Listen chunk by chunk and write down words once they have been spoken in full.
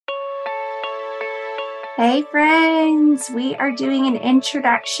Hey friends, we are doing an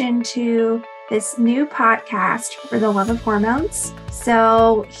introduction to this new podcast for the love of hormones.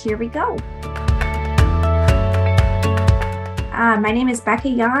 So here we go. My name is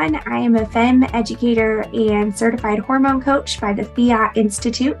Bekah. I am a FEM educator and certified hormone coach by the Bekah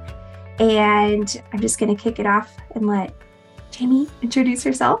Institute. And I'm just going to kick it off and let Jamie introduce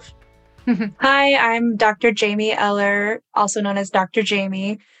herself. Hi, I'm Dr. Jamie Eller, also known as Dr.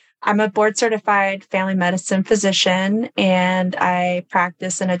 Jamie. I'm a board-certified family medicine physician, and I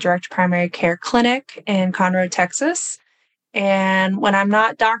practice in a direct primary care clinic in Conroe, Texas. And when I'm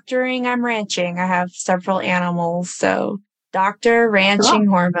not doctoring, I'm ranching. I have several animals, so doctor ranching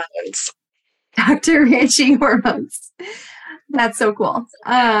hormones. Dr. Ranching Hormones. That's so cool.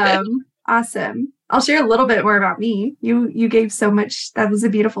 Awesome. I'll share a little bit more about me. You gave so much. That was a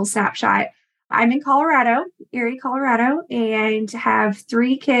beautiful snapshot. I'm in Colorado, Erie, Colorado, and have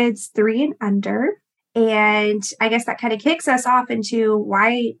 3 kids, 3 and under. And I guess that kind of kicks us off into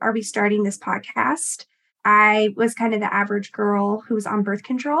why are we starting this podcast? I was kind of the average girl who was on birth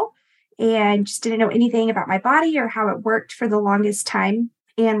control and just didn't know anything about my body or how it worked for the longest time.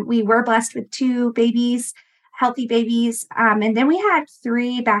 And we were blessed with 2 babies, healthy babies. And then we had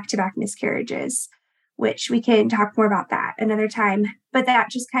 3 back-to-back miscarriages, which we can talk more about that another time. But that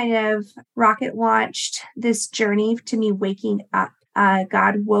just kind of rocket launched this journey to me waking up.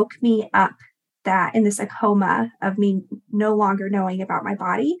 God woke me up that in this coma of me no longer knowing about my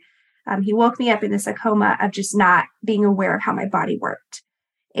body. He woke me up in this coma of just not being aware of how my body worked,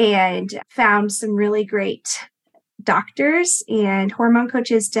 and found some really great doctors and hormone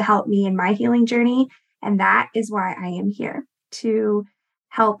coaches to help me in my healing journey. And that is why I am here, to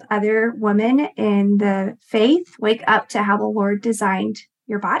help other women in the faith wake up to how the Lord designed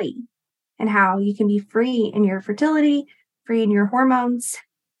your body and how you can be free in your fertility, free in your hormones,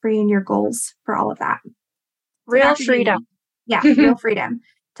 free in your goals for all of that. Real freedom. Yeah, real freedom.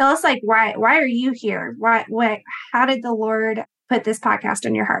 Tell us, why are you here? How did the Lord put this podcast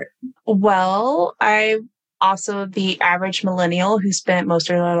on your heart? Well, I'm also the average millennial who spent most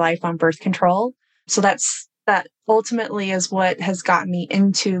of their life on birth control. So that ultimately is what has gotten me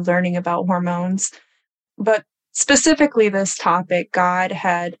into learning about hormones. But specifically this topic, God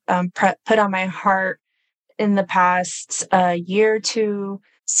had put on my heart in the past year to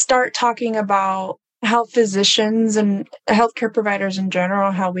start talking about how physicians and healthcare providers in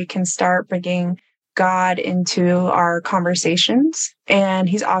general, how we can start bringing God into our conversations. And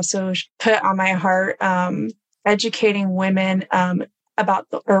he's also put on my heart educating women about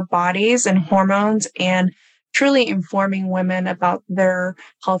their bodies and hormones, and truly informing women about their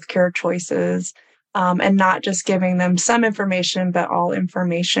healthcare choices, and not just giving them some information, but all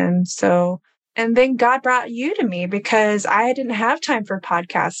information. And then God brought you to me because I didn't have time for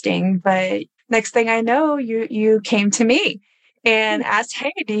podcasting, but next thing I know, you came to me and asked,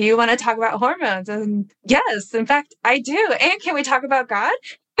 hey, do you want to talk about hormones? And yes, in fact, I do. And can we talk about God?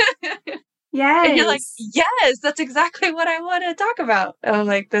 Yes. And you're like, yes, that's exactly what I want to talk about. And I'm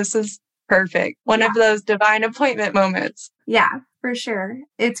like, this is perfect. One of those divine appointment moments. Yeah, for sure.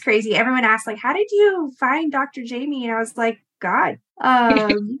 It's crazy. Everyone asks, how did you find Dr. Jamie? And I was like, God.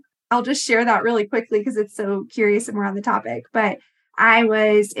 I'll just share that really quickly because it's so curious and we're on the topic. But I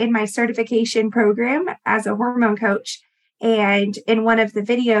was in my certification program as a hormone coach. And in one of the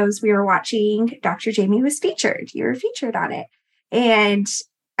videos we were watching, Dr. Jamie was featured. You were featured on it. And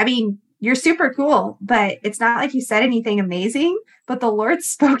I mean, you're super cool, but it's not like you said anything amazing. But the Lord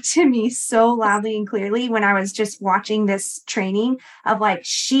spoke to me so loudly and clearly when I was just watching this training of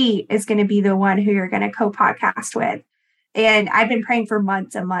she is going to be the one who you're going to co-podcast with. And I've been praying for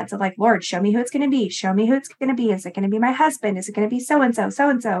months and months of Lord, show me who it's going to be. Show me who it's going to be. Is it going to be my husband? Is it going to be so-and-so,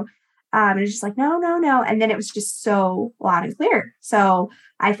 so-and-so? And it's just no. And then it was just so loud and clear. So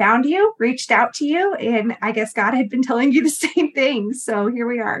I found you, reached out to you, and I guess God had been telling you the same thing. So here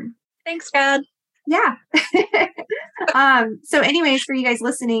we are. Thanks, God. Yeah. So anyways, for you guys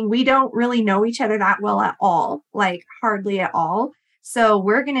listening, we don't really know each other that well at all, hardly at all. So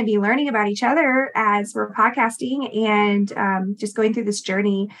we're going to be learning about each other as we're podcasting and just going through this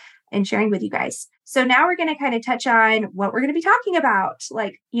journey and sharing with you guys. So now we're going to kind of touch on what we're going to be talking about.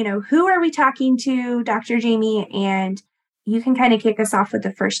 Who are we talking to, Dr. Jamie? And you can kind of kick us off with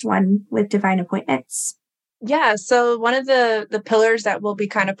the first one with divine appointments. Yeah. So one of the pillars that we'll be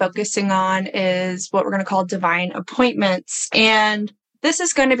kind of focusing on is what we're going to call divine appointments. And this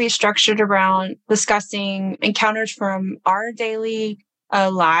is going to be structured around discussing encounters from our daily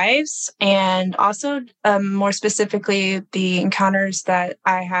lives, and also more specifically, the encounters that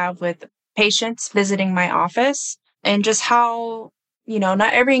I have with patients visiting my office, and just how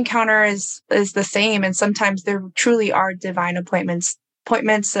not every encounter is the same. And sometimes there truly are divine appointments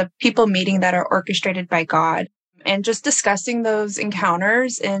of people meeting that are orchestrated by God, and just discussing those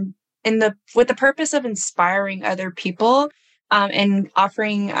encounters and with the purpose of inspiring other people, and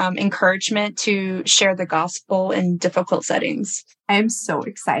offering encouragement to share the gospel in difficult settings. I'm so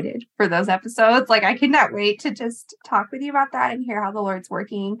excited for those episodes. Like, I cannot wait to just talk with you about that and hear how the Lord's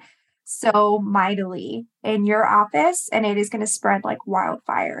working so mightily in your office, and it is going to spread like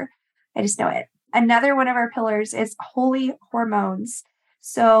wildfire. I just know it. Another one of our pillars is holy hormones.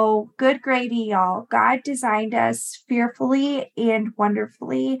 So good gravy, y'all. God designed us fearfully and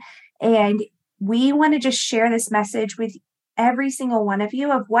wonderfully, and we want to just share this message with every single one of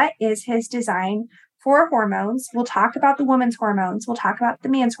you of what is his design for hormones. We'll talk about the woman's hormones. We'll talk about the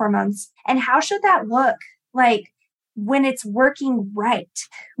man's hormones. And how should that look like when it's working right,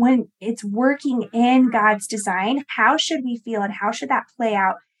 when it's working in God's design? How should we feel, and how should that play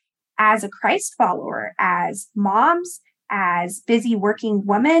out as a Christ follower, as moms, as busy working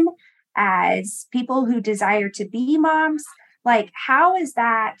women, as people who desire to be moms? Like, how does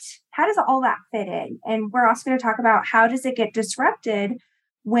all that fit in? And we're also going to talk about how does it get disrupted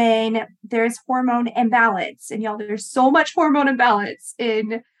when there's hormone imbalance. And y'all, there's so much hormone imbalance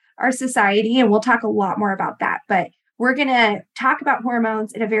in our society, and we'll talk a lot more about that. But we're going to talk about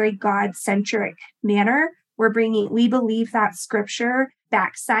hormones in a very God-centric manner. We believe that scripture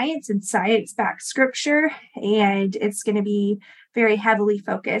backs science and science backs scripture, and it's going to be very heavily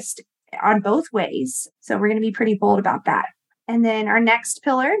focused on both ways. So we're going to be pretty bold about that. And then our next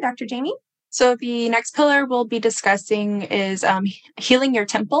pillar, Dr. Jamie. So the next pillar we'll be discussing is healing your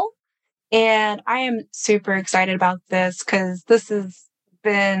temple. And I am super excited about this because this has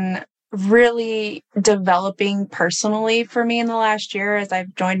been really developing personally for me in the last year as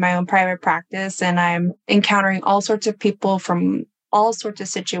I've joined my own private practice, and I'm encountering all sorts of people from all sorts of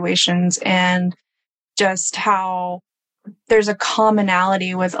situations, and just how there's a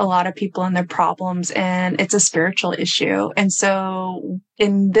commonality with a lot of people and their problems, and it's a spiritual issue. And so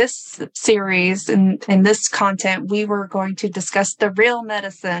in this series, in this content, we were going to discuss the real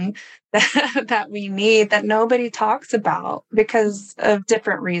medicine that we need, that nobody talks about because of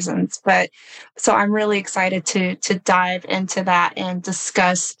different reasons. But so I'm really excited to dive into that and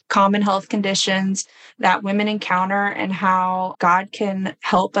discuss common health conditions that women encounter and how God can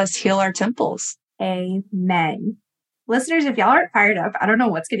help us heal our temples. Amen. Listeners, if y'all aren't fired up, I don't know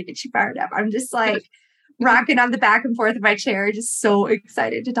what's going to get you fired up. I'm just like rocking on the back and forth of my chair, just so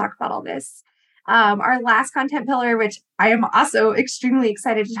excited to talk about all this. Our last content pillar, which I am also extremely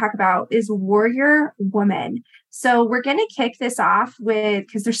excited to talk about, is warrior woman. So we're going to kick this off with,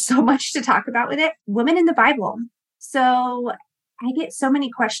 because there's so much to talk about with it, women in the Bible. So I get so many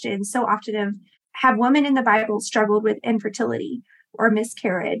questions so often of, have women in the Bible struggled with infertility or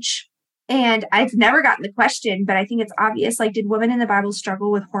miscarriage? And I've never gotten the question, but I think it's obvious. Like, did women in the Bible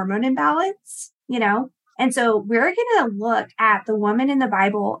struggle with hormone imbalance? And so we're going to look at the woman in the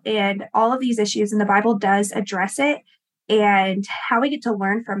Bible and all of these issues, and the Bible does address it, and how we get to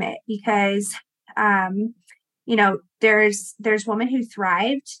learn from it. Because, there's women who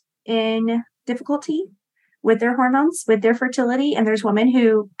thrived in difficulty with their hormones, with their fertility, and there's women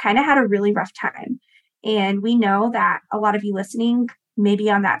who kind of had a really rough time. And we know that a lot of you listening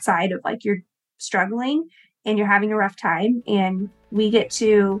maybe on that side of like you're struggling and you're having a rough time, and we get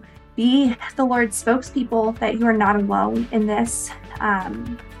to be the Lord's spokespeople, that you are not alone in this,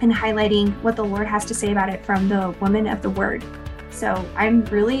 and highlighting what the Lord has to say about it from the woman of the Word. So I'm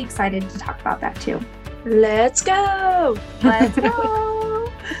really excited to talk about that too. Let's go.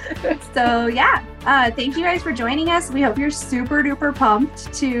 So yeah, thank you guys for joining us. We hope you're super duper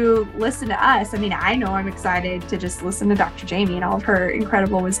pumped to listen to us. I mean, I know I'm excited to just listen to Dr. Jamie and all of her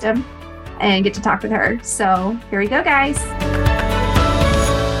incredible wisdom and get to talk with her. So here we go, guys.